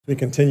We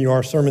continue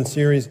our sermon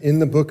series in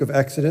the book of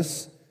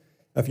Exodus.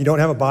 If you don't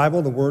have a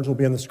Bible, the words will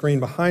be on the screen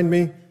behind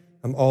me.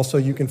 Also,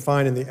 you can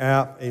find in the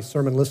app a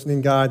sermon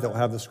listening guide that will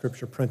have the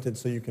scripture printed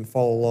so you can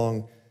follow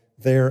along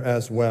there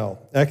as well.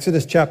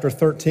 Exodus chapter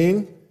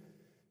 13,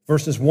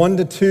 verses 1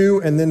 to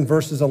 2, and then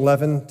verses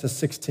 11 to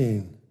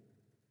 16.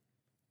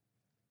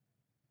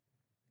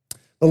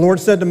 The Lord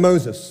said to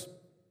Moses,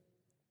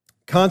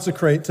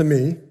 "Consecrate to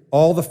me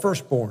all the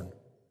firstborn.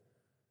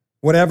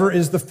 Whatever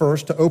is the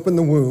first to open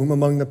the womb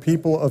among the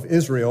people of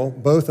Israel,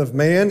 both of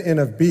man and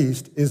of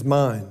beast, is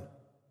mine.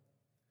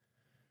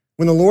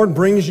 When the Lord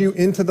brings you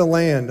into the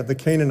land of the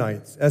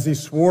Canaanites, as he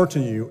swore to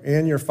you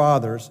and your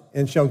fathers,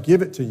 and shall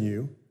give it to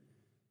you,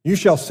 you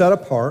shall set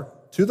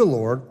apart to the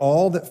Lord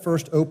all that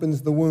first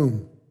opens the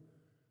womb.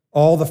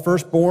 All the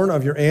firstborn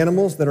of your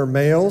animals that are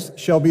males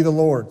shall be the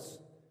Lord's.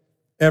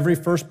 Every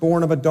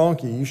firstborn of a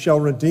donkey you shall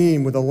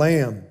redeem with a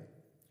lamb,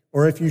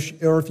 or if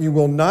you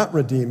will not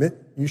redeem it,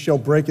 you shall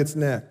break its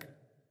neck.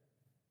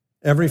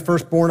 Every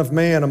firstborn of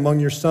man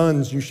among your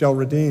sons you shall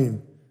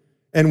redeem.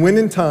 And when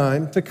in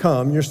time to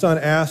come your son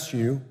asks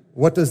you,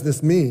 'What does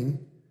this mean?'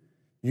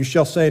 you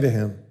shall say to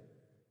him,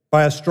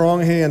 'By a strong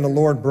hand the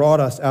Lord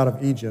brought us out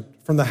of Egypt,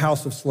 from the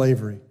house of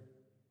slavery.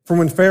 For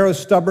when Pharaoh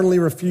stubbornly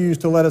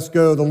refused to let us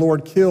go, the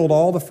Lord killed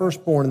all the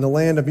firstborn in the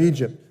land of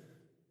Egypt,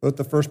 both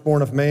the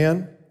firstborn of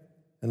man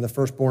and the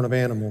firstborn of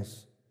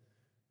animals.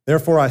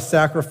 Therefore I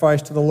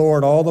sacrifice to the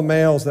Lord all the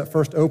males that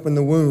first open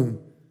the womb,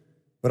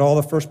 but all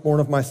the firstborn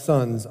of my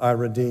sons I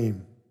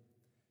redeem.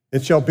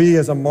 It shall be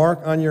as a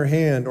mark on your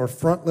hand or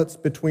frontlets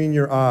between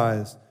your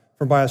eyes,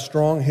 for by a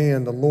strong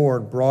hand the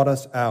Lord brought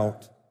us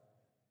out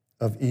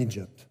of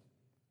Egypt."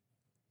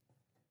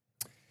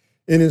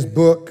 In his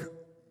book,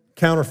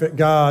 Counterfeit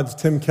Gods,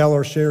 Tim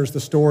Keller shares the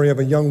story of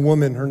a young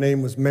woman. Her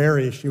name was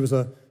Mary. She was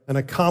an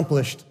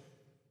accomplished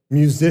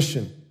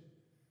musician,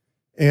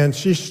 and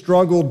she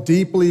struggled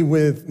deeply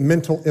with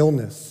mental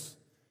illness.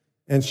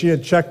 And she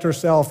had checked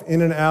herself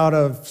in and out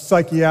of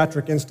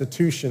psychiatric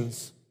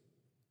institutions.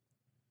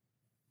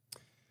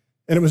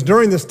 And it was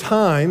during this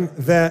time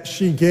that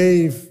she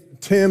gave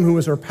Tim, who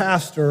was her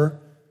pastor,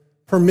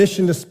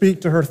 permission to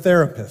speak to her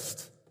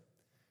therapist.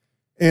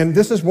 And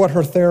this is what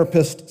her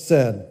therapist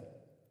said.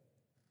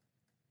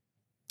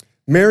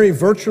 "Mary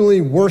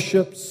virtually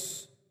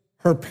worships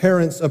her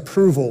parents'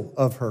 approval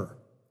of her.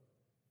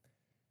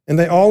 And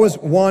they always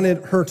wanted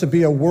her to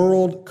be a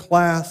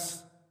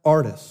world-class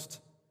artist.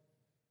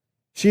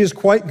 She is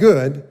quite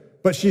good,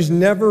 but she's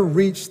never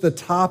reached the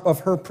top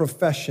of her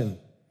profession,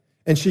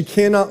 and she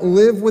cannot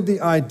live with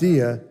the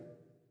idea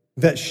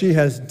that she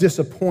has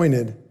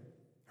disappointed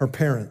her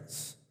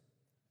parents."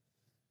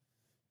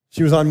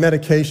 She was on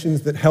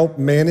medications that helped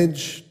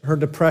manage her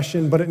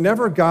depression, but it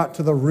never got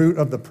to the root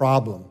of the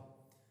problem.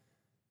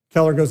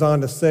 Keller goes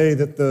on to say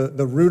that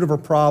the root of her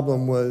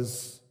problem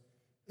was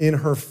in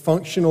her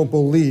functional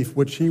belief,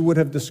 which he would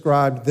have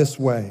described this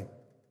way,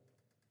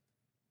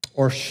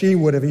 or she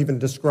would have even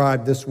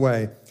described this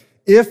way: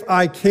 "If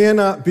I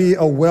cannot be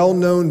a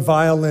well-known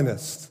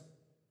violinist,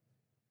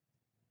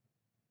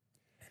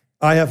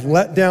 I have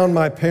let down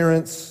my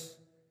parents,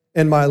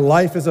 and my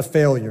life is a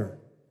failure,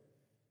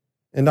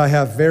 and I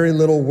have very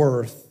little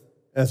worth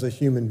as a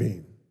human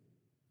being."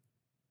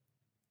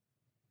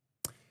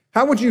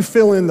 How would you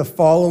fill in the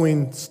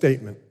following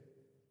statement?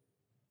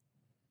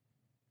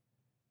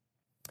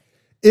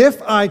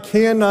 If I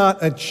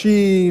cannot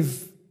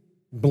achieve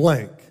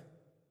blank,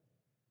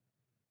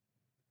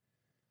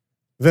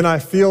 then I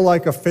feel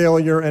like a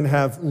failure and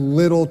have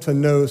little to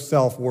no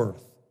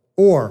self-worth.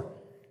 Or,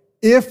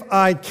 if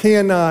I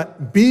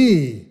cannot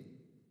be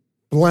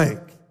blank,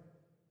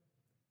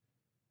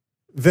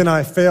 then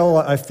I feel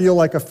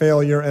like a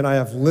failure and I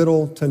have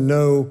little to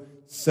no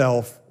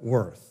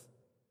self-worth.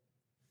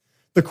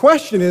 The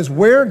question is,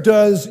 where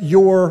does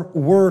your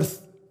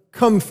worth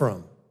come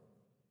from?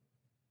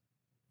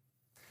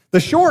 The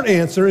short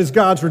answer is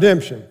God's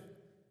redemption.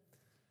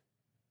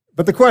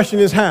 But the question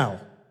is how?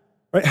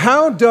 Right?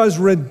 How does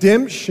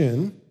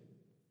redemption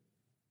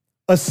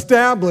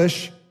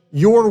establish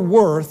your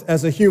worth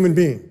as a human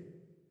being?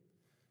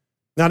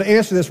 Now, to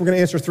answer this, we're going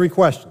to answer three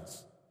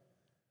questions.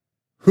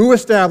 Who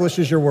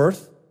establishes your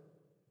worth?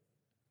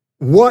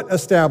 What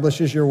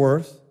establishes your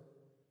worth?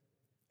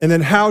 And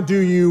then how do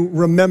you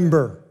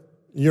remember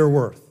your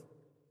worth?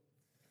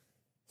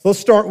 So let's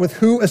start with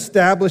who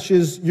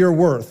establishes your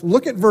worth.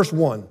 Look at verse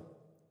 1.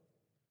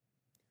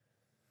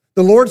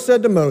 The Lord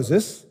said to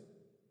Moses,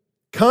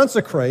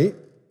 "Consecrate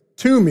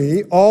to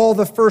me all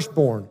the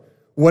firstborn.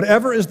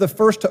 Whatever is the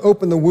first to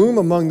open the womb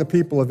among the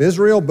people of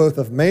Israel, both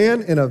of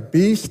man and of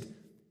beast,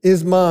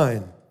 is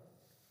mine."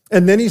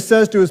 And then he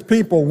says to his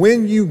people,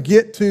 when you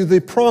get to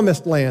the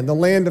promised land, the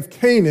land of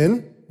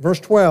Canaan, verse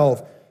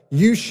 12,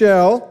 "You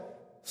shall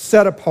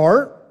set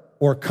apart,"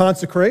 or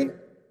consecrate,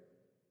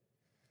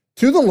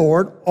 "to the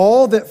Lord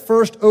all that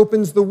first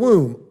opens the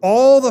womb.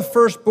 All the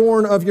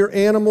firstborn of your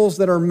animals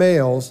that are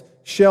males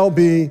shall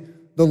be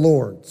the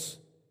Lord's."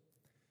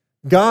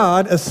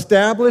 God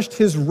established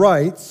his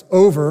rights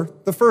over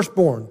the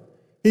firstborn.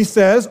 He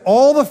says,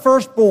 all the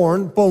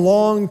firstborn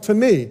belong to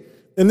me.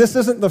 And this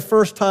isn't the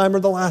first time or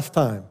the last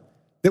time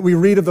that we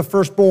read of the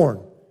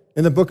firstborn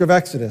in the book of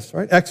Exodus,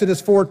 right?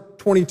 Exodus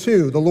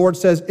 4:22, the Lord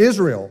says,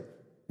 Israel,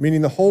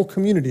 meaning the whole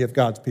community of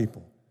God's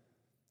people,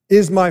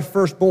 is my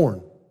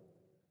firstborn.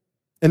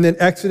 And then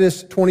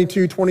Exodus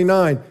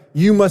 22:29,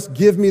 you must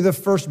give me the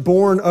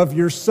firstborn of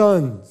your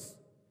sons.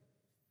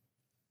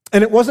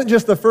 And it wasn't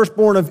just the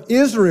firstborn of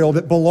Israel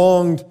that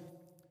belonged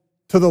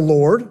to the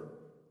Lord.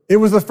 It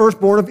was the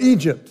firstborn of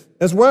Egypt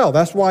as well.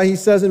 That's why he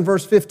says in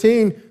verse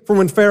 15, for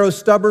when Pharaoh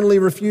stubbornly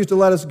refused to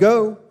let us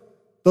go,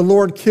 the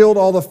Lord killed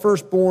all the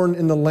firstborn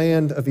in the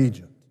land of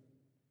Egypt.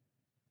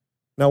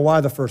 Now,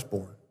 why the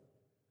firstborn?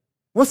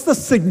 What's the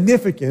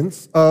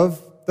significance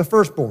of the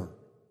firstborn?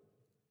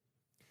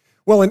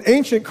 Well, in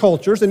ancient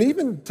cultures, and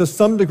even to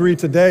some degree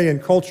today in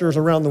cultures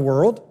around the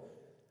world,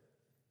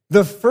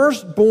 the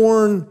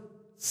firstborn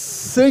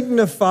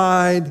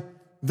signified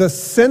the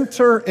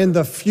center and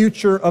the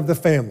future of the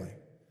family.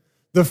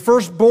 The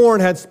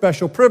firstborn had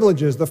special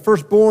privileges. The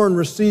firstborn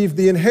received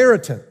the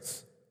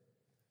inheritance.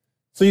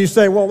 So you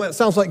say, well, that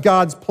sounds like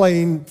God's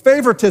playing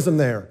favoritism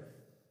there.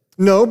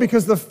 No,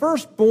 because the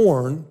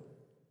firstborn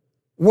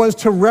was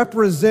to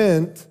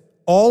represent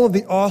all of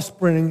the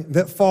offspring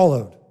that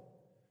followed.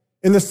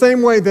 In the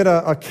same way that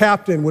a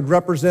captain would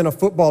represent a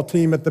football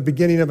team at the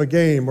beginning of a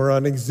game, or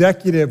an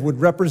executive would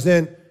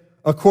represent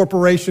a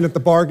corporation at the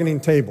bargaining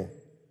table.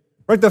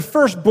 Right? The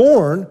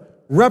firstborn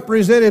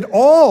represented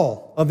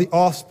all of the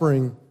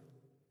offspring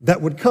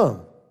that would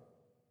come.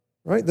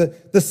 Right?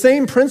 The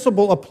same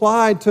principle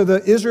applied to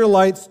the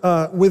Israelites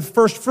with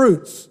first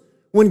fruits.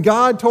 When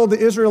God told the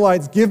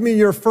Israelites, give me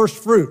your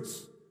first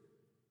fruits,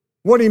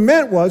 what he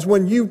meant was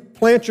when you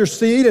plant your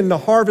seed and the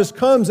harvest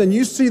comes and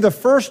you see the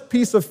first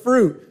piece of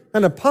fruit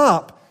kind of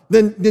pop,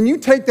 then you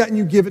take that and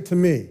you give it to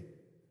me.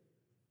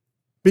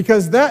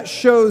 Because that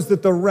shows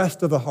that the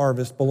rest of the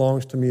harvest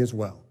belongs to me as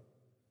well.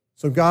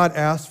 So God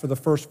asked for the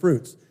first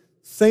fruits.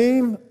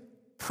 Same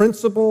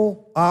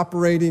principle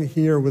operating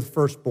here with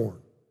firstborn.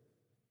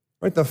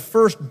 Right? The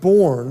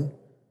firstborn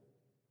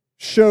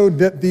showed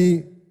that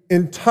the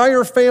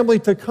entire family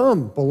to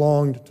come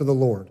belonged to the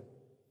Lord.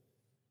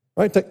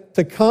 Right?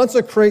 To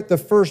consecrate the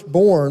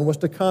firstborn was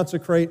to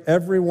consecrate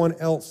everyone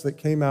else that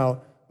came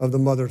out of the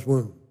mother's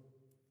womb.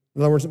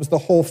 In other words, it was the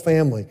whole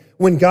family.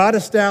 When God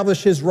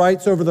established his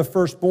rights over the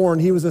firstborn,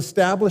 he was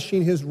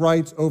establishing his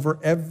rights over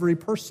every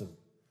person,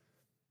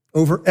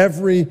 over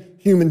every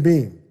human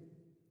being.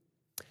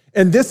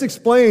 And this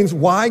explains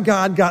why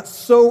God got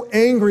so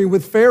angry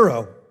with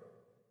Pharaoh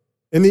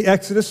in the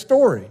Exodus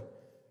story.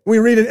 We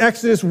read in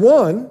Exodus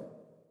 1,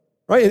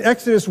 right? In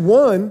Exodus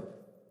 1,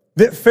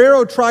 that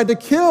Pharaoh tried to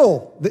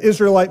kill the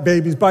Israelite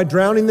babies by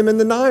drowning them in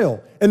the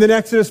Nile. And then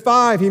Exodus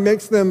 5, he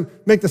makes them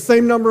make the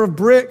same number of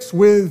bricks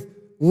with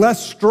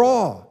less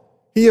straw.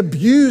 He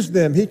abused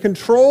them. He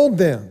controlled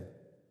them.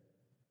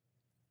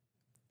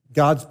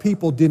 God's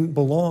people didn't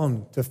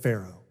belong to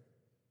Pharaoh.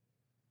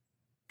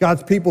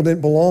 God's people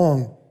didn't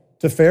belong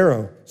to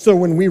Pharaoh. So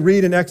when we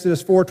read in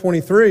Exodus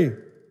 4:23,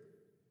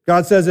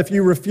 God says, if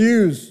you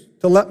refuse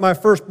to let my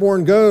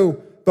firstborn go,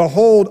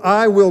 behold,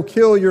 I will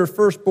kill your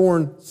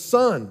firstborn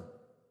son.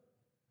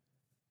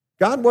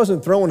 God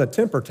wasn't throwing a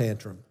temper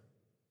tantrum.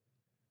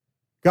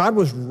 God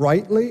was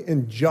rightly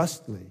and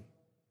justly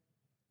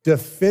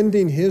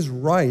defending his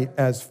right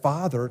as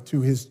father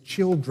to his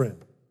children.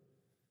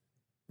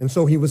 And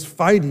so he was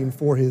fighting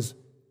for his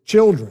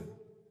children,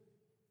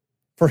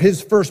 for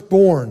his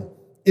firstborn,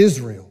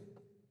 Israel.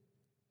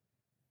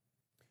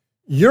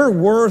 Your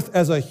worth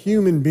as a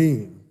human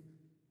being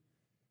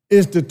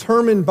is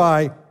determined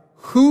by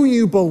who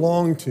you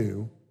belong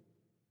to,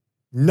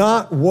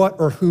 not what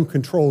or who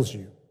controls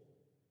you.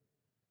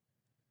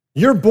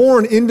 You're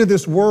born into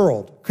this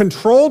world,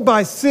 controlled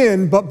by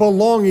sin, but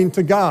belonging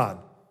to God.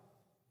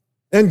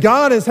 And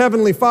God, as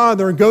Heavenly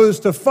Father, goes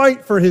to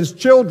fight for his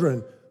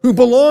children who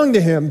belong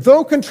to him,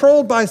 though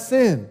controlled by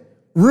sin,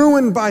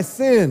 ruined by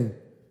sin,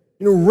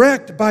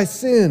 wrecked by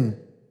sin.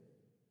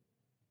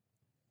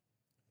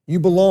 You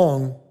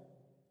belong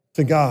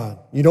to God.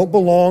 You don't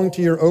belong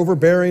to your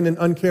overbearing and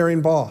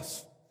uncaring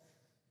boss.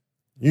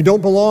 You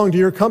don't belong to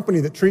your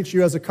company that treats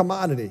you as a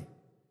commodity.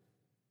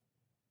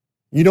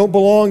 You don't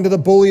belong to the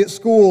bully at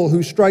school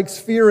who strikes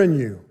fear in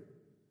you.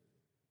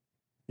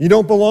 You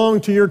don't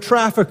belong to your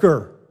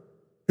trafficker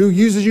who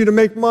uses you to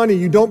make money.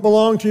 You don't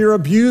belong to your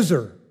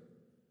abuser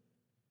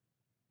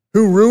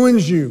who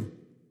ruins you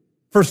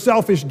for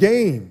selfish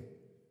gain.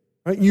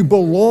 Right? You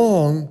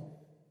belong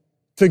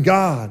to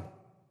God.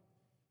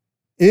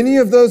 Any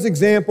of those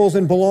examples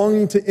and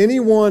belonging to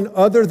anyone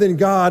other than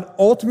God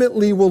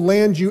ultimately will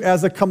land you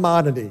as a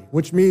commodity,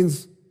 which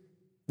means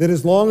that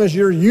as long as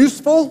you're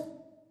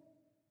useful,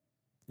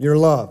 you're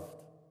loved.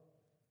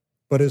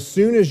 But as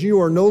soon as you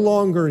are no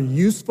longer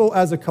useful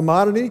as a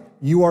commodity,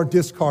 you are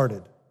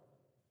discarded.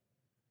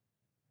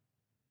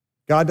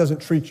 God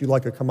doesn't treat you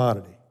like a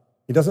commodity.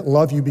 He doesn't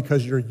love you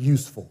because you're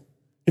useful.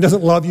 He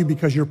doesn't love you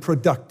because you're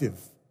productive.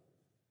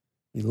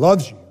 He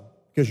loves you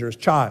because you're his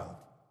child.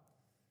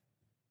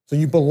 So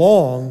you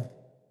belong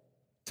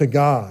to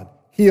God.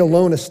 He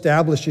alone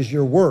establishes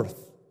your worth.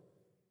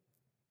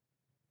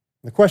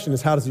 And the question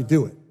is, how does he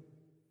do it?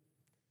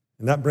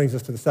 And that brings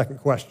us to the second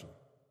question.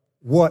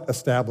 What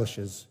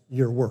establishes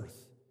your worth?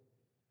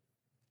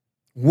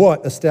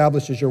 What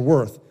establishes your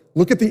worth?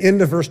 Look at the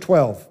end of verse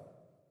 12.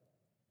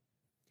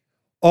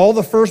 All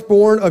the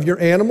firstborn of your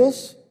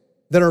animals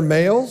that are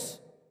males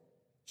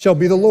shall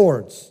be the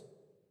Lord's.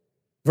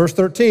 Verse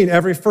 13,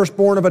 every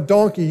firstborn of a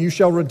donkey you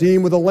shall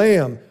redeem with a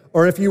lamb,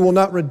 or if you will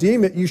not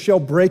redeem it, you shall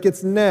break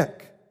its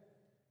neck.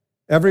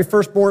 Every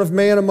firstborn of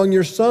man among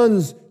your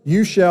sons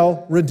you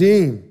shall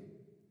redeem.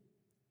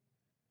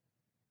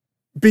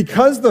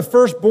 Because the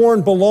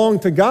firstborn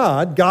belonged to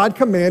God, God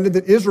commanded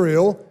that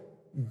Israel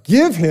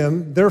give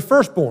him their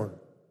firstborn.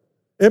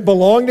 It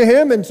belonged to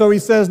him, and so he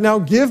says, now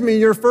give me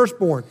your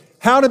firstborn.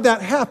 How did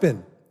that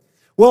happen?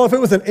 Well, if it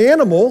was an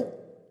animal,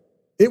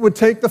 it would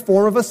take the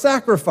form of a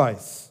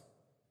sacrifice.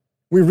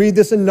 We read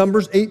this in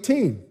Numbers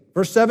 18,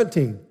 verse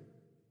 17.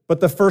 But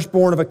the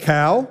firstborn of a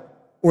cow,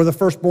 or the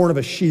firstborn of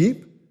a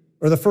sheep,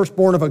 or the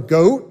firstborn of a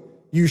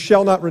goat, you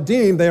shall not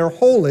redeem. They are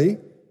holy.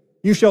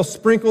 You shall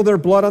sprinkle their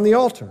blood on the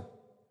altar,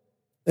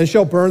 and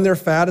shall burn their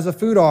fat as a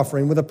food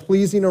offering with a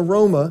pleasing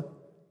aroma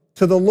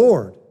to the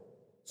Lord.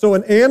 So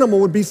an animal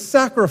would be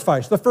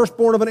sacrificed. The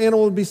firstborn of an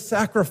animal would be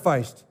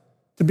sacrificed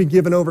to be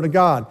given over to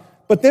God.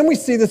 But then we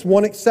see this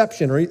one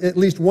exception, or at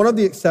least one of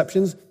the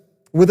exceptions,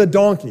 with a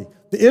donkey.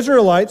 The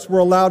Israelites were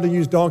allowed to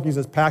use donkeys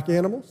as pack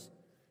animals,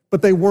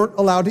 but they weren't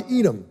allowed to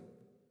eat them.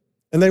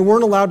 And they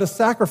weren't allowed to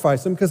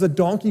sacrifice them because a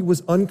donkey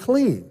was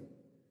unclean.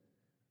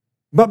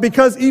 But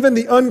because even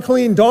the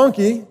unclean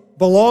donkey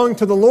belonged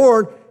to the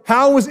Lord,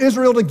 how was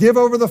Israel to give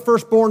over the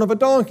firstborn of a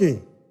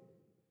donkey?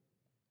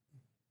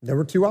 There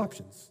were two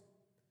options.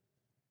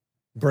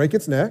 Break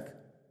its neck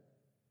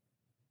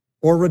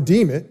or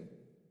redeem it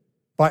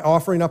by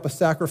offering up a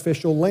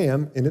sacrificial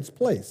lamb in its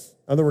place.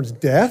 In other words,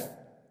 death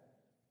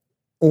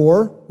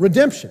or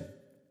redemption,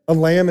 a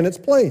lamb in its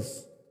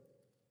place.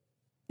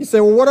 You say,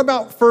 well, what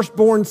about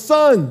firstborn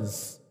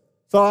sons?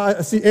 So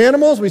I see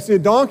animals, we see a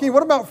donkey.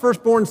 What about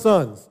firstborn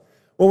sons?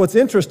 Well, what's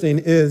interesting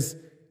is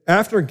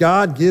after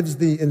God gives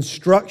the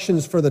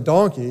instructions for the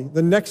donkey,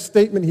 the next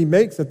statement he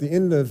makes at the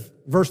end of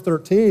verse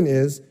 13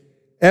 is,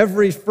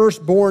 every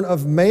firstborn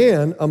of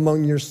man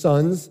among your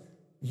sons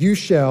you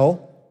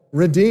shall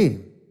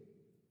redeem.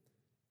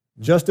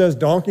 Just as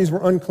donkeys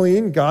were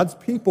unclean, God's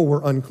people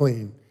were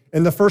unclean,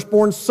 and the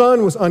firstborn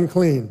son was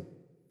unclean.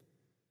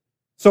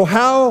 So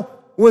how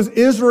was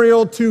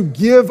Israel to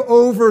give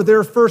over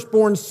their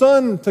firstborn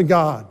son to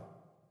God,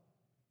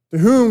 to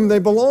whom they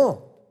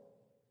belong?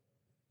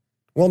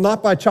 Well,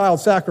 not by child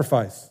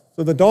sacrifice.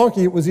 So the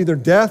donkey, it was either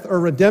death or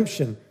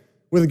redemption.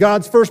 With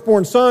God's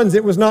firstborn sons,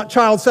 it was not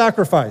child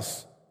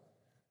sacrifice.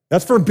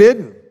 That's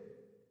forbidden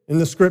in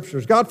the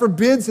scriptures. God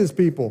forbids his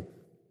people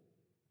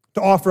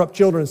to offer up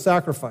children as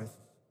sacrifice.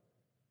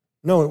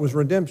 No, it was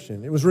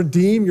redemption. It was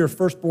redeem your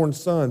firstborn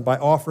son by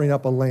offering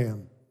up a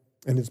lamb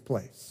in his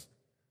place.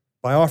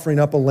 By offering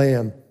up a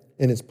lamb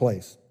in his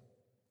place.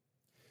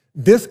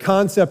 This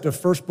concept of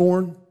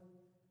firstborn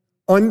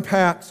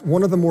unpacks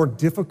one of the more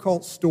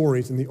difficult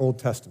stories in the Old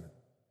Testament.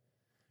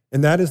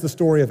 And that is the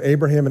story of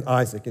Abraham and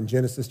Isaac in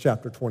Genesis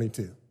chapter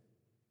 22.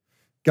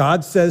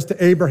 God says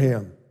to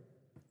Abraham,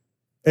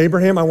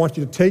 Abraham, I want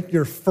you to take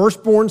your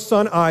firstborn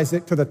son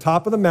Isaac to the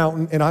top of the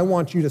mountain, and I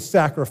want you to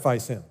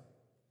sacrifice him.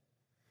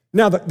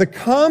 Now, the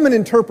common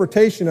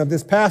interpretation of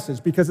this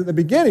passage, because at the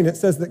beginning it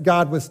says that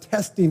God was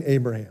testing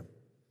Abraham.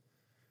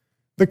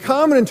 The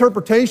common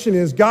interpretation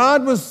is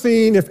God was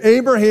seeing if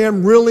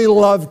Abraham really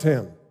loved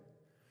him.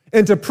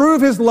 And to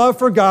prove his love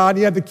for God,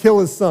 he had to kill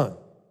his son.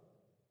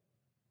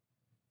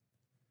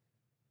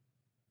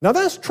 Now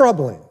that's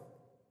troubling.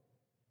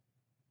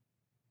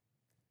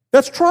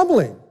 That's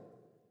troubling.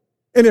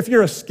 And if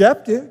you're a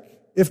skeptic,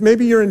 if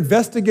maybe you're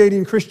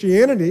investigating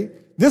Christianity,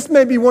 this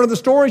may be one of the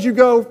stories you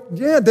go,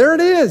 yeah, there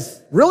it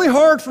is. Really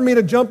hard for me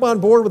to jump on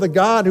board with a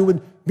God who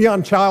would be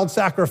on child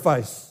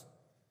sacrifice.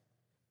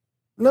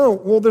 No,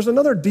 well, there's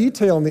another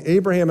detail in the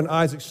Abraham and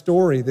Isaac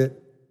story that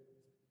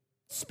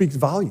speaks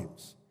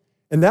volumes.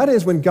 And that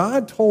is when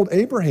God told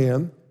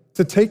Abraham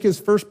to take his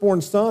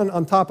firstborn son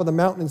on top of the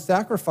mountain and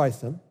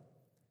sacrifice him,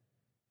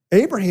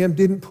 Abraham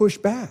didn't push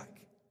back.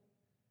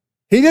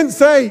 He didn't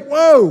say,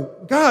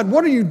 whoa, God,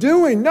 what are you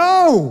doing?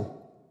 No,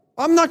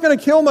 I'm not going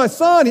to kill my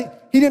son.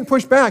 He didn't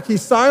push back. He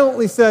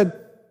silently said,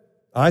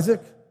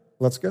 Isaac,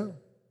 let's go.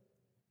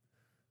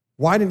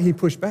 Why didn't he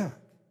push back?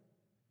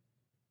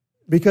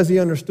 Because he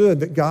understood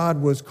that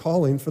God was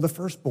calling for the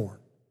firstborn.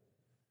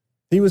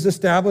 He was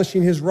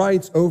establishing his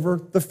rights over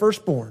the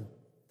firstborn.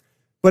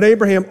 But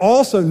Abraham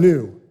also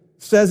knew,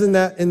 says in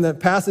the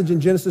passage in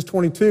Genesis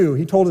 22,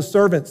 he told his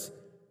servants,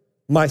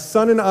 my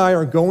son and I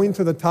are going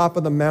to the top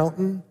of the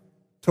mountain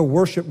to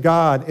worship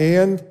God,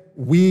 and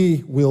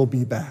we will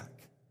be back.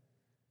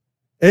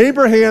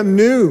 Abraham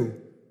knew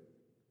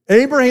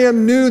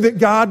that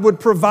God would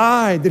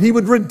provide, that he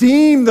would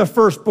redeem the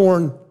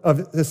firstborn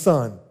of his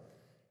son.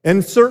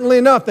 And certainly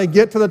enough, they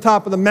get to the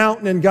top of the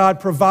mountain and God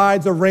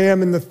provides a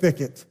ram in the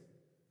thicket.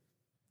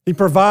 He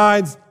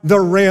provides the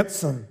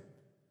ransom.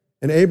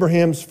 And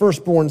Abraham's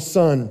firstborn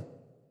son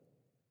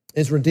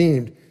is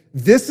redeemed.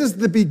 This is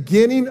the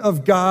beginning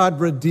of God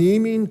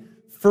redeeming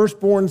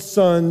firstborn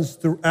sons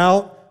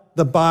throughout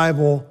the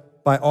Bible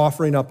by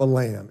offering up a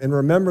lamb. And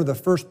remember, the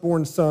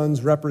firstborn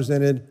sons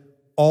represented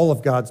all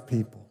of God's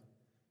people.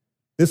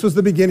 This was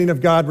the beginning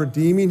of God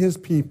redeeming his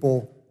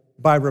people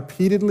by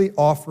repeatedly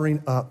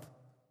offering up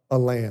a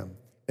lamb.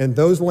 And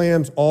those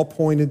lambs all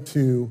pointed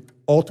to,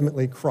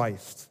 ultimately,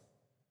 Christ,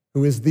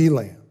 who is the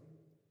Lamb.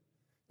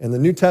 And the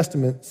New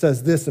Testament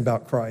says this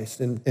about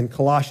Christ. In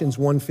Colossians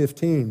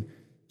 1:15,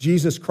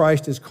 Jesus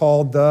Christ is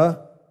called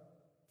the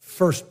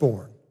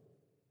firstborn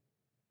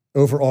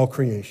over all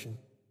creation.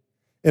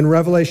 In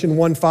Revelation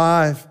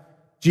 1:5,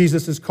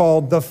 Jesus is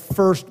called the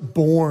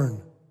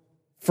firstborn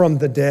from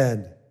the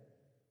dead.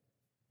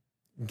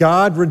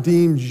 God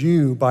redeems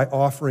you by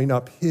offering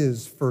up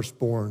his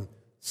firstborn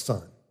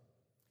son.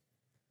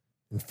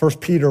 And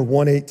 1 Peter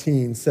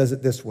 1:18 says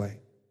it this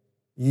way: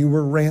 you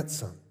were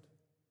ransomed.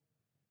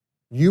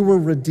 You were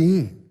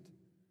redeemed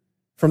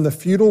from the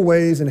futile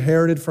ways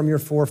inherited from your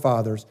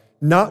forefathers,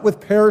 not with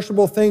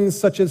perishable things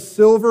such as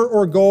silver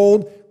or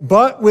gold,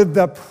 but with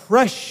the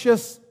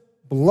precious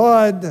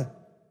blood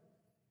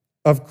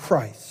of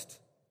Christ,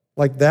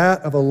 like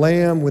that of a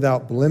lamb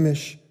without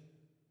blemish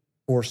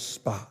or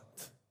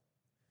spot.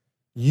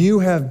 You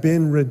have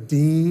been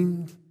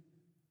redeemed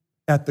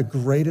at the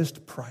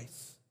greatest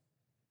price.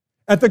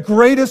 At the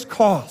greatest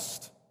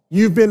cost,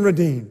 you've been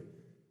redeemed.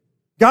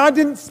 God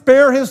didn't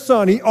spare his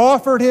son. He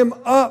offered him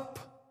up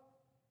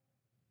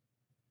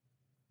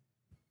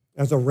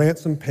as a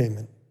ransom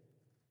payment.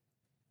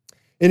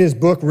 In his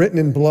book, Written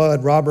in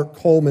Blood, Robert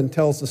Coleman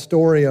tells the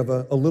story of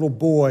a little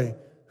boy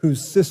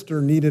whose sister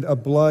needed a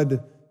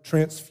blood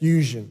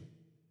transfusion.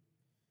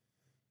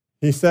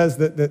 He says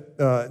that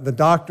the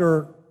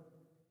doctor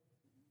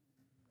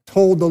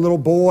told the little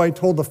boy,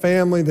 told the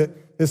family that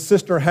his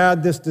sister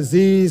had this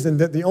disease and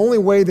that the only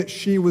way that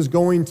she was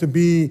going to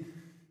be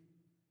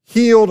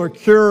healed or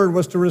cured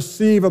was to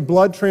receive a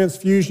blood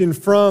transfusion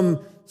from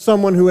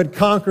someone who had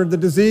conquered the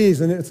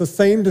disease. And it's the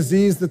same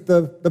disease that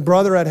the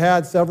brother had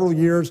had several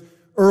years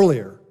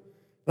earlier.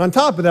 And on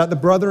top of that, the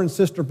brother and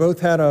sister both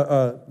had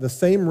the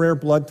same rare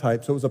blood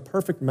type, so it was a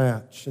perfect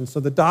match. And so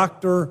the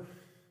doctor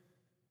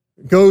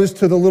goes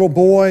to the little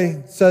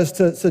boy, says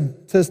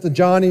to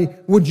Johnny,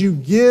 would you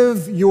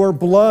give your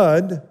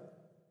blood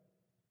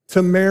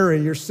to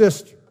Mary, your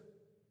sister?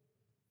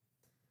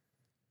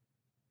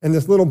 And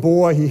this little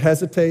boy, he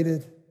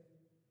hesitated,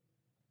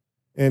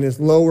 and his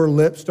lower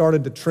lip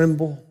started to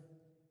tremble.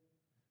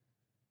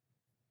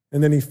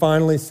 And then he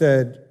finally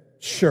said,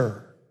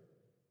 sure,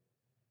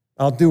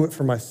 I'll do it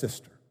for my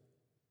sister.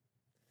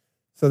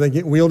 So they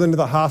get wheeled into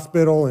the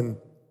hospital,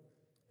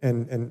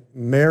 and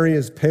Mary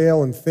is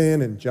pale and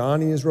thin, and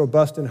Johnny is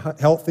robust and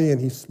healthy,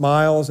 and he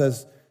smiles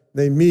as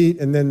they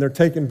meet, and then they're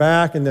taken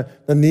back, and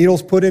the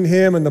needle's put in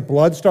him, and the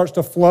blood starts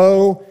to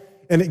flow,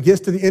 and it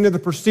gets to the end of the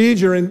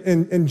procedure,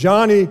 and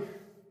Johnny,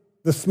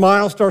 the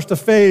smile starts to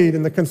fade,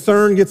 and the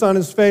concern gets on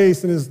his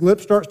face, and his lip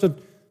starts to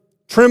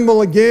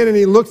tremble again, and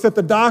he looks at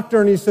the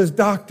doctor, and he says,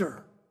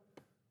 doctor,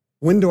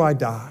 when do I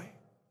die?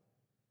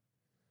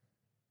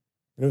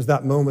 And it was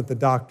that moment the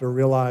doctor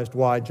realized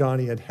why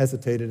Johnny had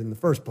hesitated in the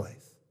first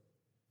place.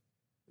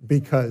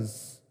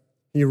 Because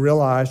he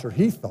realized, or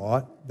he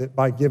thought, that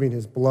by giving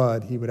his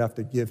blood, he would have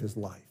to give his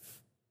life.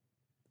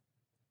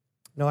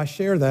 Now, I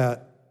share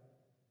that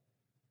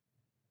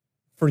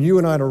for you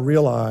and I to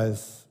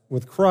realize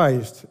with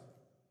Christ,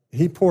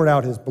 he poured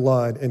out his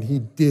blood and he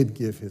did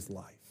give his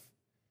life.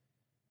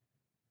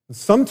 And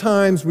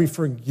sometimes we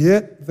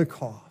forget the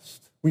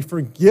cost. We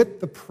forget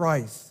the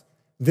price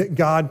that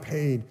God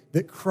paid,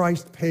 that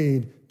Christ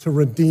paid to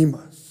redeem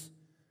us.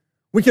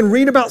 We can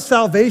read about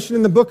salvation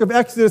in the book of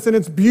Exodus and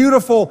it's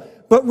beautiful,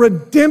 but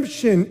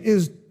redemption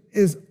is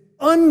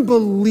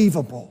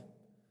unbelievable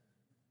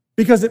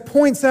because it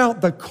points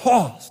out the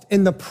cost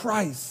and the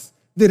price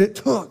that it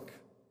took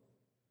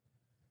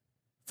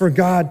for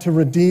God to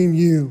redeem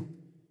you,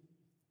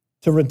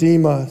 to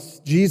redeem us.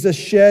 Jesus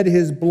shed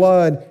his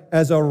blood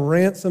as a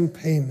ransom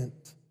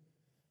payment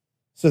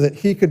so that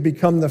he could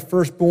become the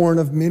firstborn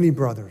of many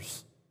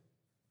brothers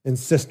and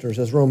sisters,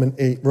 as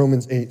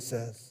Romans 8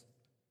 says.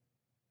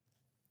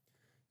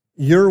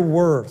 Your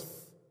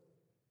worth,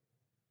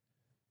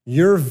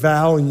 your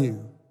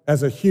value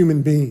as a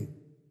human being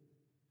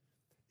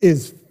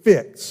is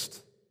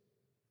fixed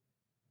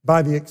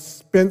by the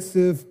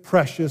expensive,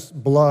 precious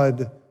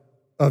blood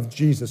of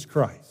Jesus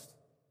Christ.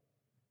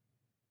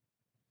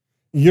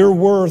 Your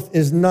worth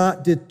is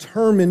not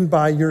determined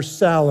by your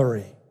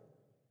salary.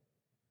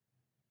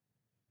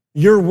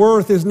 Your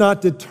worth is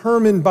not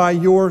determined by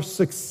your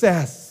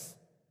success.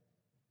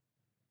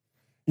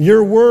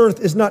 Your worth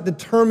is not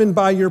determined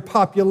by your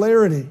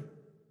popularity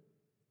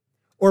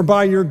or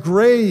by your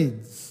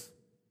grades.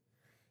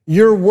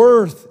 Your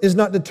worth is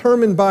not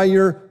determined by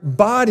your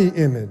body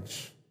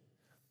image.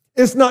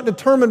 It's not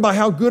determined by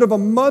how good of a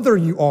mother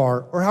you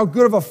are or how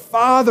good of a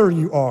father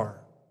you are.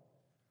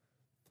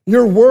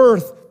 Your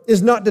worth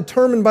is not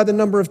determined by the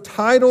number of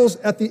titles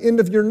at the end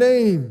of your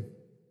name.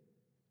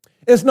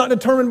 It's not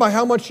determined by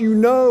how much you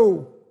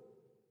know.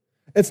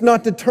 It's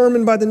not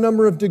determined by the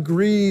number of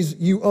degrees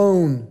you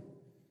own.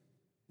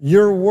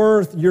 Your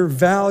worth, your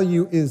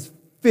value is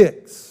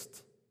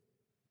fixed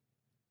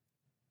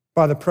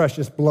by the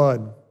precious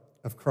blood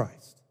of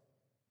Christ.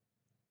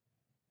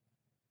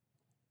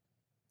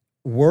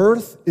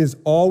 Worth is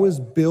always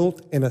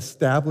built and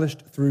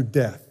established through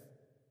death.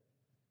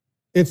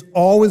 It's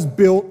always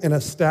built and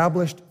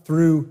established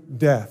through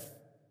death.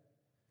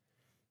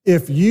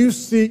 If you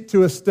seek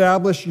to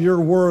establish your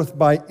worth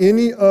by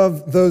any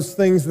of those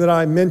things that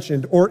I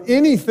mentioned, or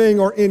anything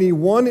or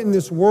anyone in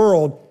this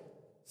world,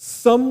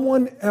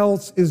 someone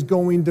else is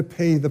going to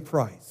pay the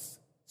price.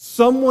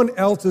 Someone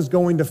else is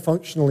going to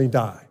functionally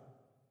die.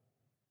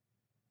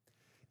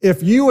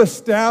 If you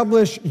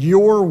establish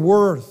your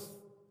worth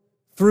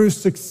through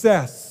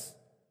success,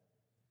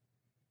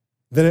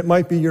 then it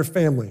might be your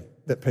family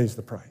that pays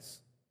the price.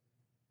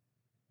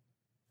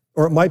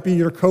 Or it might be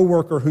your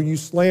coworker who you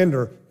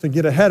slander to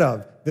get ahead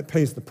of that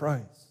pays the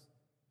price.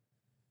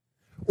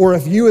 Or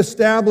if you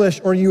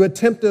establish or you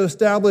attempt to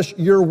establish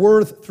your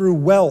worth through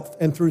wealth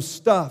and through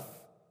stuff,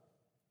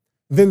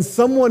 then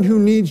someone who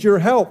needs your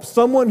help,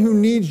 someone who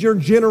needs your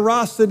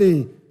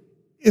generosity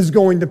is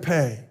going to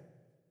pay,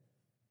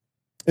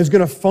 is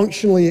going to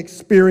functionally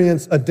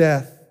experience a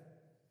death.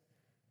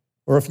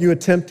 Or if you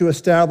attempt to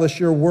establish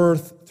your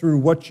worth through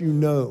what you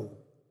know,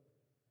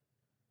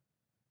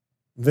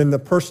 then the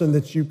person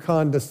that you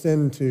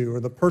condescend to or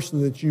the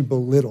person that you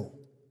belittle,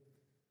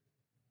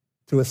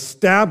 to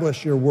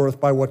establish your worth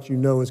by what you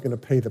know is going to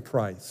pay the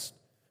price.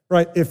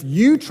 Right? If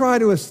you try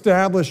to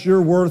establish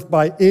your worth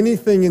by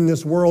anything in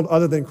this world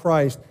other than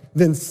Christ,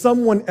 then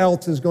someone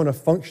else is going to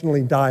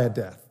functionally die a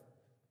death.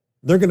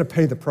 They're going to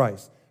pay the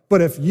price. But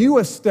if you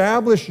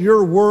establish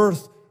your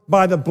worth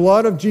by the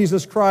blood of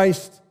Jesus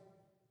Christ,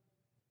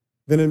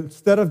 then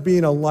instead of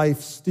being a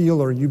life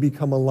stealer, you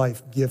become a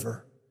life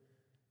giver.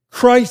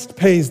 Christ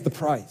pays the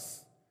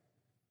price.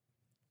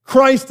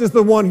 Christ is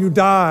the one who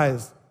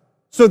dies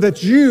so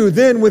that you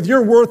then, with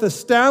your worth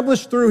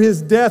established through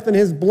his death and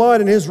his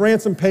blood and his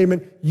ransom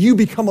payment, you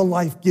become a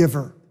life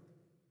giver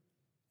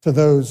to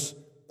those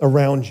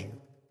around you.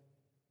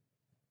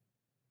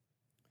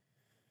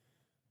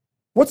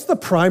 What's the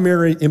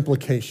primary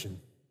implication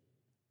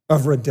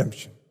of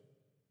redemption?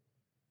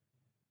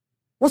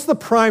 What's the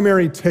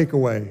primary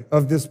takeaway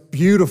of this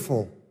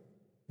beautiful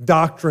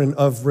doctrine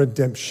of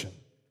redemption,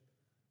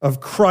 of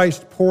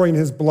Christ pouring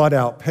his blood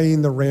out,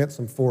 paying the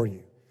ransom for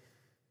you?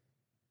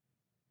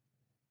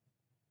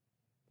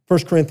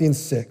 1 Corinthians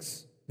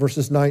 6,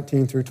 verses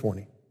 19 through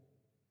 20.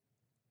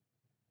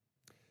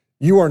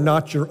 You are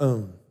not your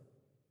own,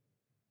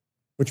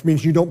 which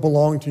means you don't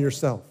belong to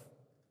yourself.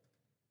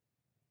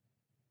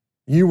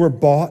 You were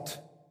bought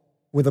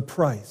with a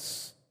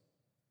price.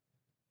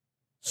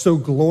 So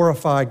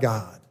glorify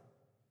God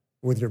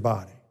with your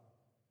body.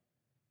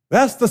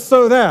 That's the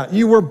so that.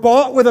 You were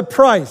bought with a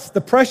price,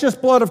 the precious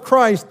blood of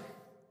Christ.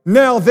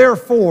 Now,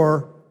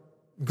 therefore,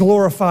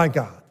 glorify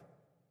God.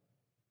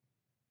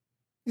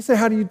 You say,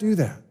 how do you do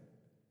that?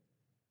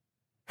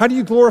 How do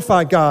you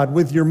glorify God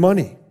with your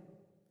money?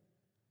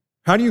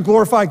 How do you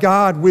glorify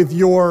God with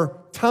your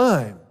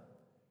time?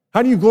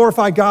 How do you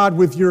glorify God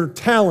with your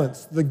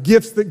talents, the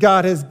gifts that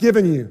God has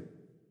given you?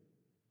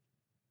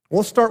 Well,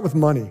 let's start with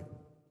money.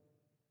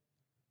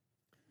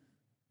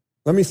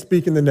 Let me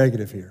speak in the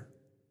negative here.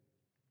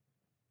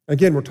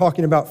 Again, we're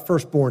talking about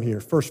firstborn here,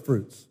 first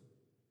fruits.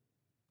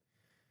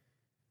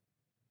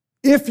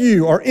 If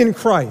you are in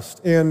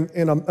Christ and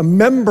a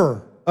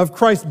member of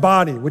Christ's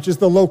body, which is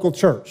the local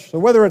church, so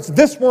whether it's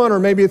this one or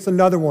maybe it's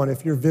another one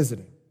if you're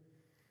visiting,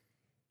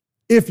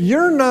 if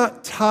you're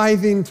not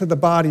tithing to the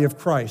body of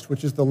Christ,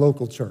 which is the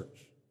local church,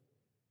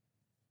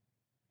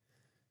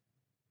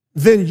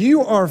 then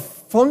you are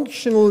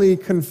functionally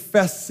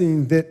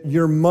confessing that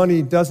your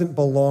money doesn't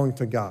belong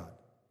to God.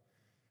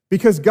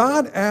 Because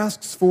God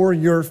asks for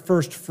your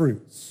first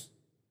fruits.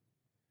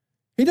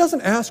 He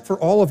doesn't ask for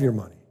all of your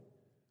money.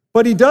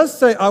 But he does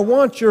say, I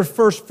want your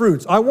first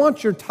fruits. I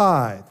want your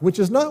tithe, which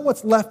is not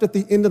what's left at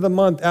the end of the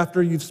month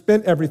after you've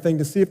spent everything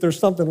to see if there's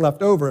something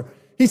left over.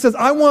 He says,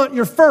 I want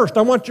your first.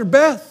 I want your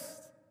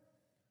best.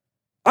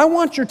 I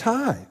want your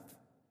tithe.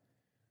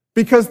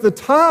 Because the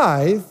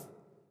tithe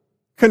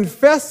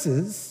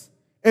confesses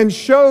and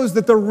shows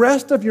that the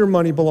rest of your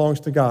money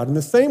belongs to God in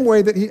the same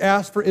way that he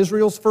asked for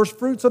Israel's first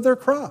fruits of their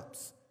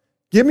crops.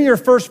 Give me your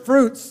first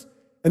fruits,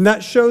 and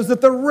that shows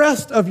that the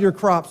rest of your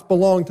crops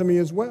belong to me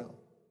as well.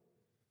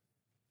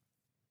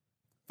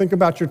 Think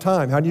about your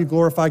time. How do you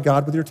glorify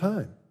God with your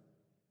time?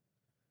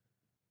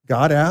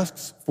 God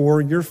asks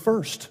for your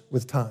first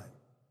with time,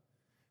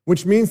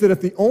 which means that if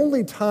the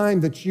only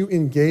time that you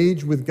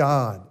engage with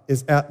God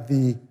is at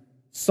the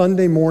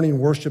Sunday morning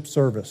worship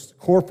service,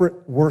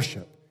 corporate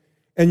worship,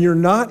 and you're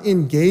not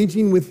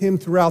engaging with him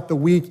throughout the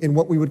week in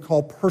what we would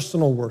call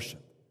personal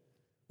worship,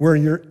 where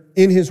you're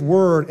in his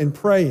word and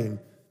praying,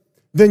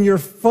 then you're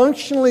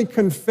functionally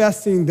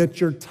confessing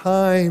that your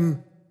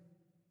time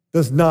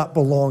does not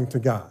belong to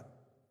God.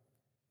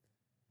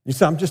 You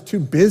say, I'm just too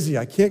busy.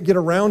 I can't get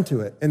around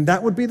to it. And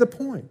that would be the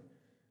point.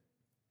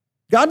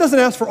 God doesn't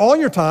ask for all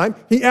your time.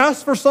 He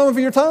asks for some of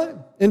your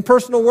time in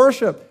personal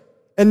worship.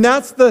 And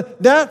that's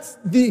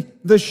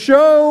the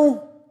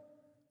show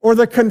or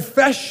the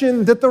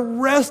confession that the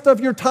rest of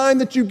your time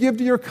that you give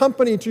to your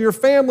company, to your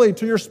family,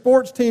 to your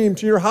sports team,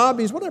 to your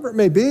hobbies, whatever it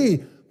may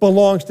be,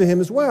 belongs to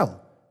him as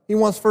well. He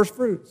wants first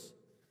fruits.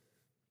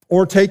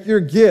 Or take your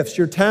gifts,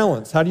 your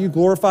talents. How do you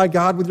glorify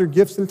God with your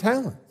gifts and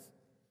talents?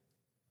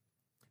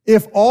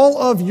 If all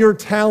of your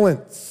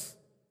talents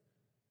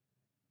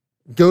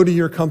go to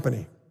your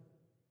company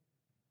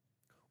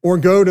or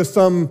go to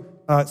some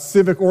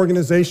civic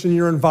organization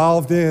you're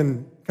involved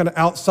in, kind of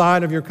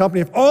outside of your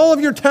company, if all of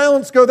your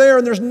talents go there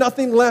and there's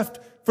nothing left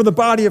for the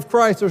body of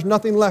Christ, there's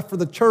nothing left for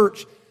the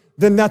church,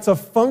 then that's a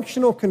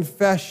functional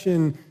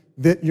confession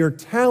that your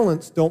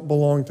talents don't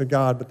belong to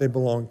God, but they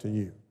belong to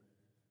you.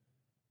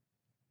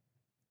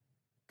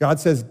 God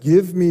says,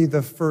 give me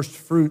the first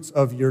fruits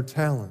of your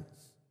talents,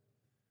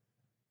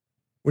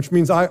 which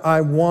means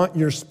I want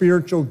your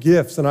spiritual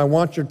gifts and I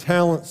want your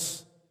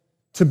talents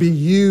to be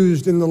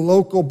used in the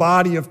local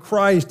body of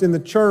Christ, in the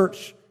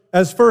church,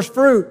 as first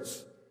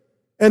fruits.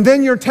 And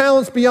then your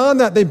talents beyond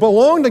that, they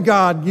belong to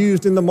God,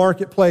 used in the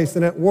marketplace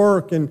and at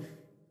work and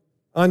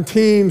on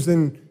teams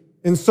and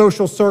in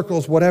social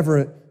circles, whatever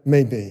it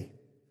may be.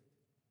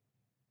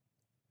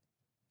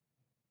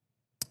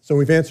 So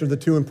we've answered the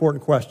two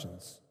important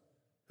questions.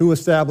 Who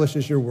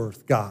establishes your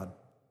worth? God.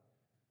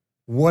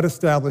 What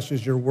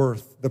establishes your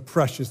worth? The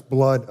precious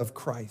blood of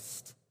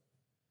Christ.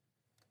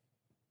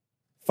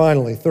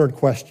 Finally, third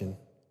question.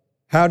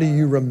 How do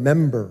you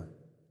remember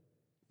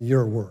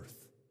your worth?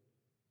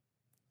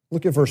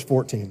 Look at verse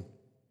 14.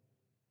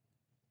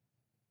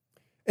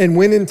 And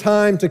when in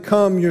time to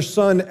come your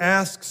son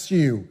asks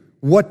you,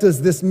 what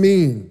does this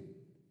mean?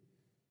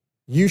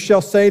 You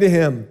shall say to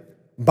him,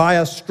 by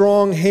a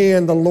strong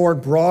hand the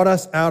Lord brought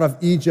us out of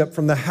Egypt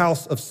from the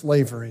house of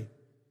slavery.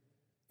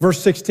 Verse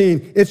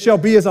 16, it shall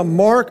be as a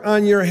mark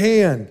on your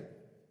hand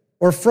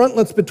or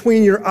frontlets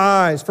between your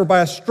eyes, for by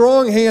a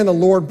strong hand the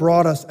Lord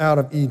brought us out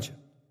of Egypt.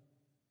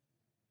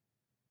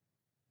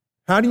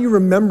 How do you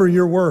remember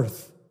your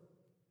worth?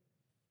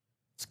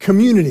 It's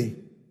community.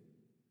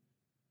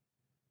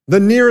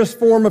 The nearest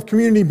form of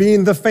community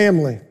being the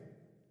family.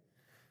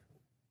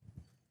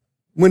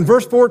 When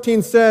verse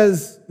 14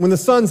 says, when the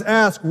sons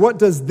ask, what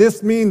does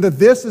this mean? That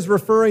this is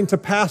referring to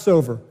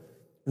Passover.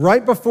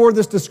 Right before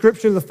this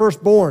description of the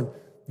firstborn,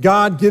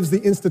 God gives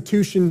the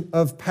institution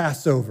of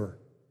Passover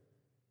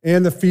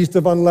and the Feast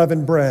of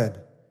Unleavened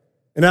Bread.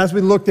 And as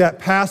we looked at,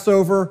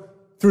 Passover,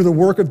 through the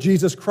work of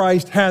Jesus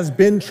Christ, has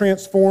been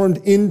transformed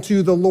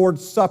into the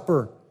Lord's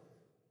Supper.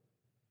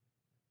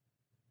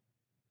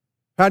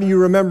 How do you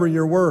remember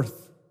your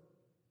worth?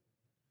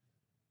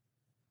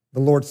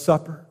 The Lord's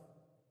Supper,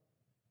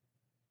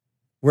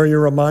 where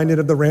you're reminded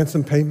of the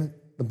ransom payment,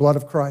 the blood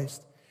of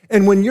Christ.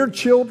 And when your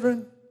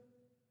children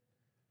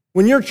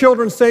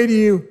say to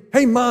you,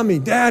 hey, mommy,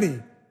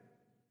 daddy,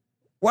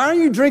 why are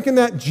you drinking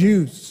that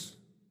juice?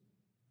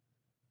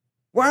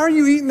 Why are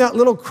you eating that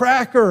little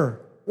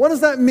cracker? What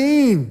does that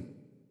mean?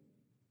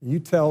 You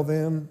tell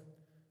them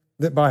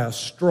that by a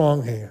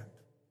strong hand,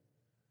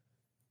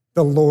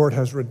 the Lord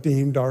has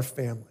redeemed our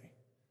family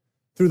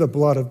through the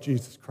blood of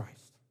Jesus Christ.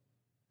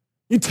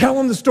 You tell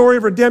them the story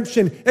of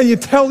redemption, and you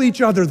tell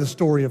each other the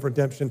story of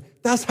redemption.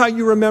 That's how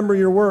you remember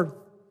your worth.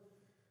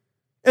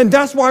 And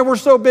that's why we're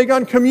so big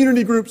on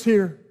community groups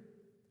here.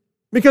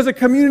 Because a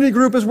community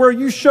group is where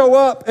you show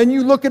up and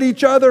you look at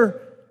each other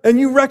and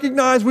you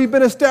recognize we've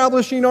been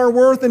establishing our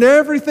worth and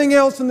everything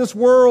else in this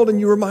world, and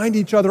you remind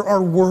each other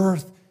our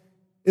worth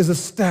is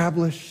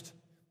established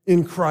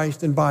in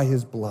Christ and by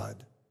his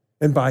blood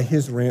and by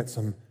his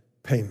ransom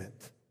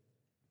payment.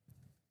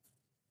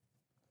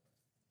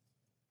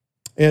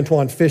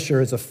 Antoine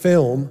Fisher is a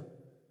film,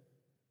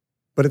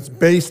 but it's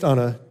based on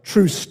a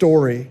true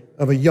story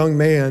of a young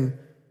man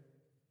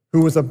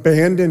who was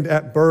abandoned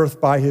at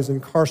birth by his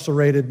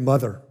incarcerated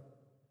mother.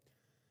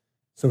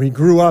 So he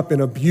grew up in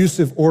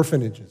abusive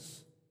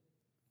orphanages,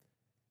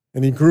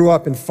 and he grew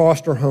up in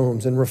foster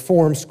homes and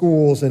reform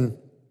schools, and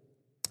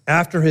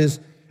after his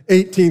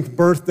 18th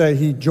birthday,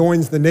 he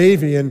joins the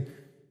Navy, and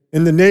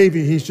in the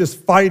Navy, he's just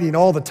fighting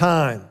all the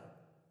time,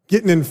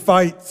 getting in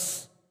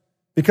fights,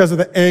 because of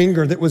the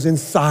anger that was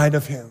inside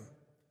of him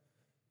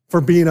for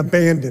being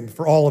abandoned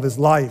for all of his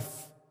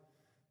life.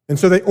 And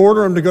so they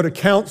order him to go to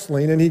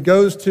counseling, and he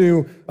goes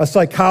to a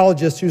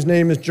psychologist whose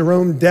name is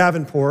Jerome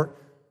Davenport,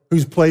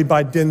 who's played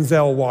by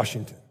Denzel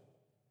Washington.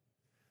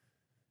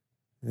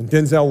 And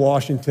Denzel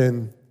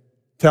Washington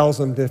tells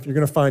him that if you're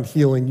going to find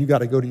healing, you got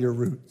to go to your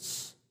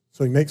roots.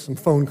 So he makes some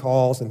phone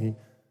calls, and he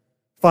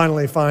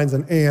finally finds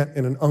an aunt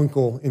and an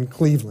uncle in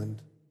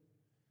Cleveland.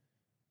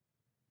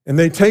 And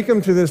they take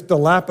him to this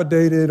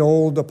dilapidated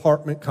old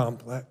apartment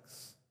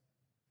complex.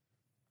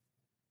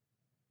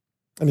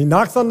 And he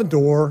knocks on the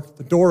door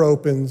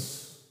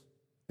opens,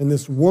 and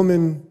this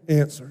woman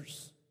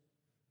answers,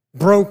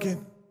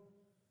 broken,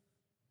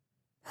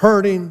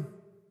 hurting,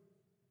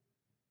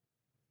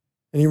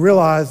 And he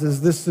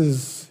realizes this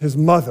is his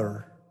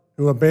mother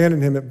who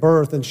abandoned him at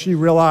birth, and she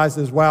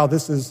realizes, wow,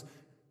 this is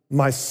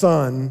my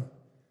son.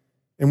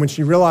 And when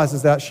she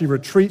realizes that, she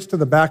retreats to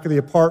the back of the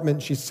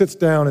apartment. She sits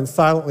down and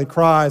silently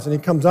cries, and he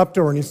comes up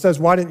to her and he says,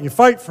 why didn't you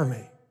fight for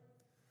me?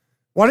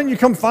 Why didn't you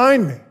come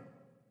find me?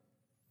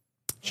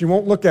 She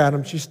won't look at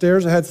him. She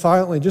stares ahead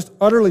silently, just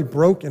utterly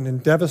broken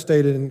and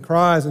devastated, and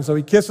cries. And so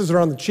he kisses her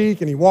on the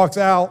cheek and he walks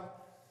out.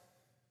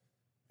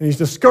 And he's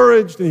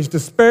discouraged and he's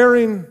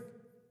despairing.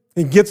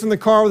 He gets in the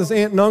car with his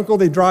aunt and uncle.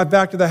 They drive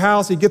back to the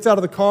house. He gets out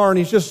of the car and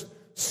he's just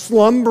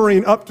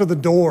slumbering up to the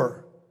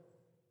door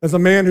as a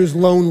man who's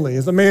lonely,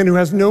 as a man who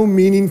has no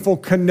meaningful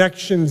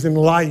connections in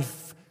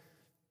life,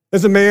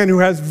 as a man who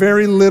has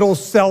very little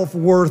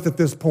self-worth at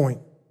this point.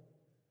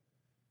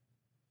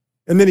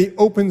 And then he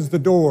opens the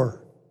door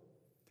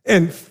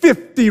and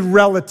 50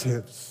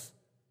 relatives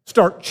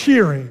start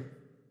cheering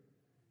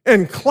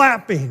and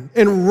clapping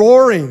and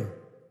roaring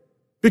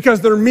because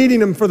they're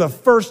meeting him for the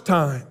first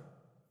time.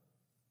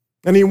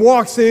 And he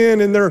walks in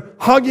and they're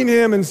hugging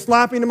him and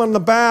slapping him on the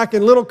back,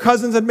 and little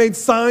cousins had made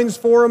signs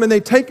for him, and they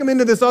take him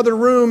into this other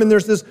room, and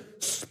there's this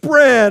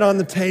spread on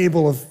the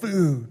table of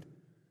food,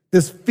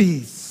 this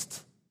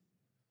feast.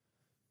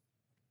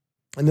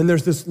 And then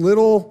there's this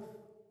little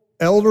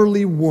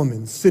elderly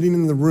woman sitting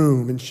in the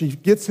room, and she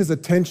gets his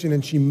attention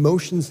and she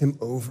motions him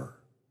over.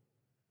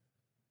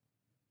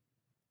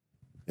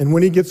 And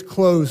when he gets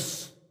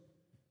close,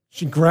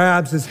 she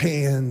grabs his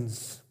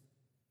hands.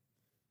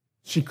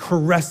 She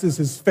caresses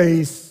his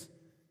face.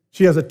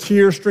 She has a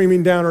tear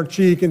streaming down her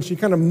cheek, and she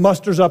kind of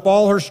musters up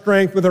all her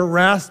strength with her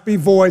raspy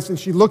voice, and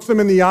she looks him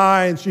in the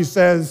eye and she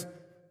says,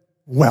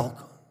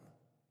 welcome.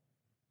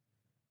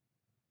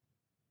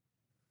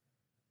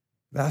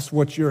 That's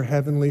what your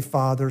heavenly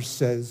Father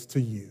says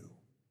to you.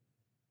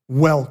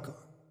 Welcome.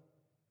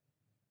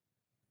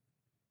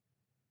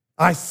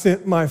 I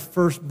sent my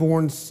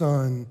firstborn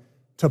son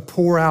to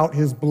pour out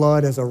his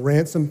blood as a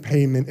ransom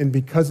payment, and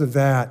because of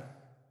that,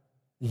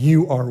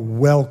 you are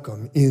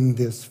welcome in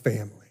this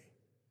family.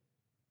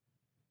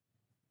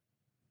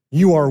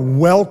 You are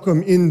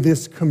welcome in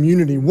this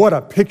community. What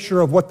a picture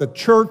of what the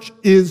church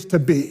is to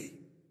be.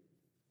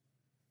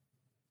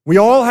 We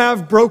all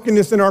have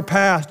brokenness in our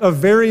past of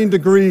varying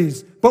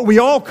degrees, but we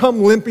all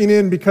come limping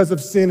in because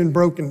of sin and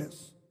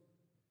brokenness.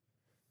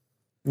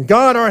 And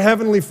God, our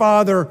Heavenly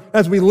Father,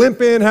 as we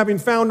limp in, having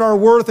found our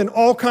worth in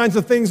all kinds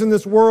of things in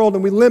this world,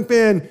 and we limp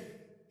in,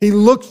 He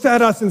looks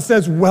at us and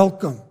says,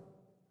 welcome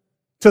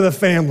to the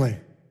family.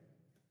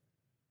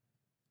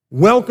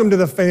 Welcome to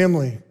the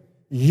family.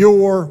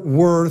 Your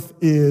worth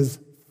is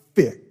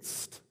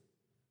fixed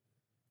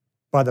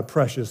by the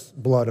precious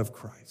blood of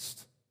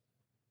Christ.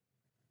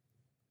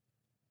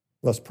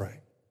 Let's pray.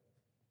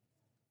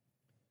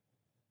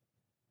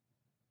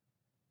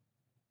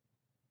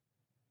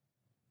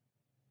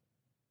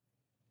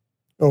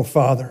 Oh,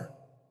 Father,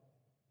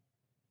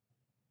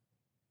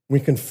 we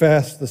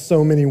confess the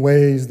so many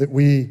ways that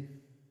we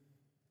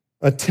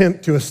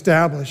attempt to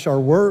establish our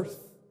worth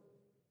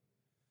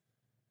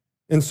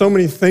in so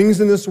many things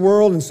in this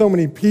world and so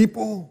many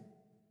people,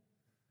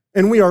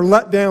 and we are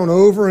let down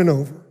over and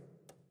over.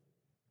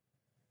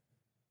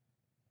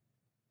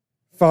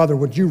 Father,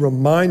 would you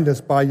remind us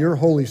by your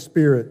Holy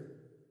Spirit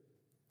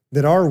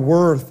that our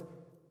worth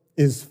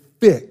is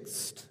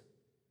fixed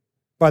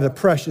by the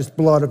precious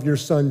blood of your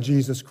Son,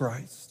 Jesus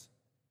Christ.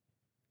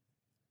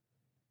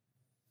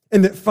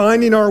 And that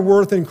finding our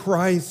worth in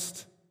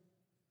Christ,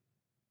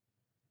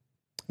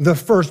 the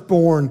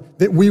firstborn,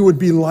 that we would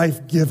be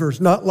life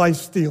givers, not life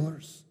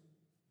stealers.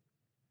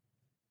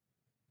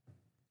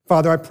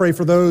 Father, I pray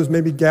for those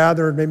maybe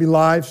gathered, maybe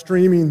live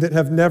streaming, that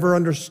have never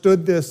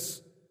understood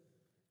this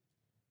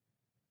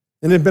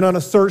and have been on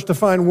a search to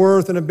find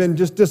worth and have been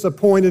just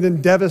disappointed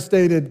and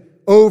devastated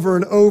over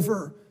and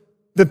over,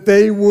 that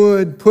they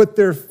would put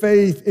their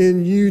faith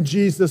in you,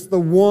 Jesus, the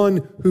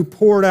one who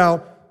poured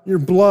out your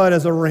blood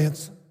as a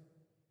ransom.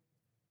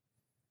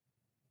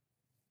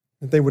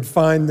 That they would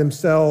find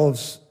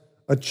themselves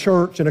a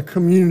church and a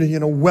community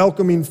and a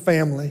welcoming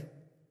family.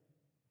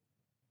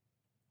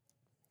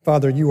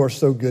 Father, you are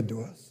so good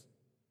to us.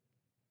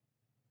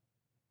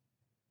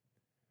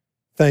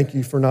 Thank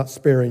you for not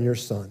sparing your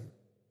Son,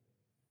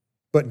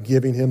 but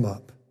giving him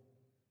up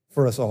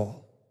for us all.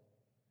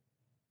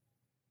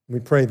 We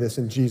pray this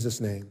in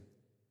Jesus' name.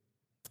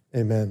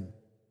 Amen.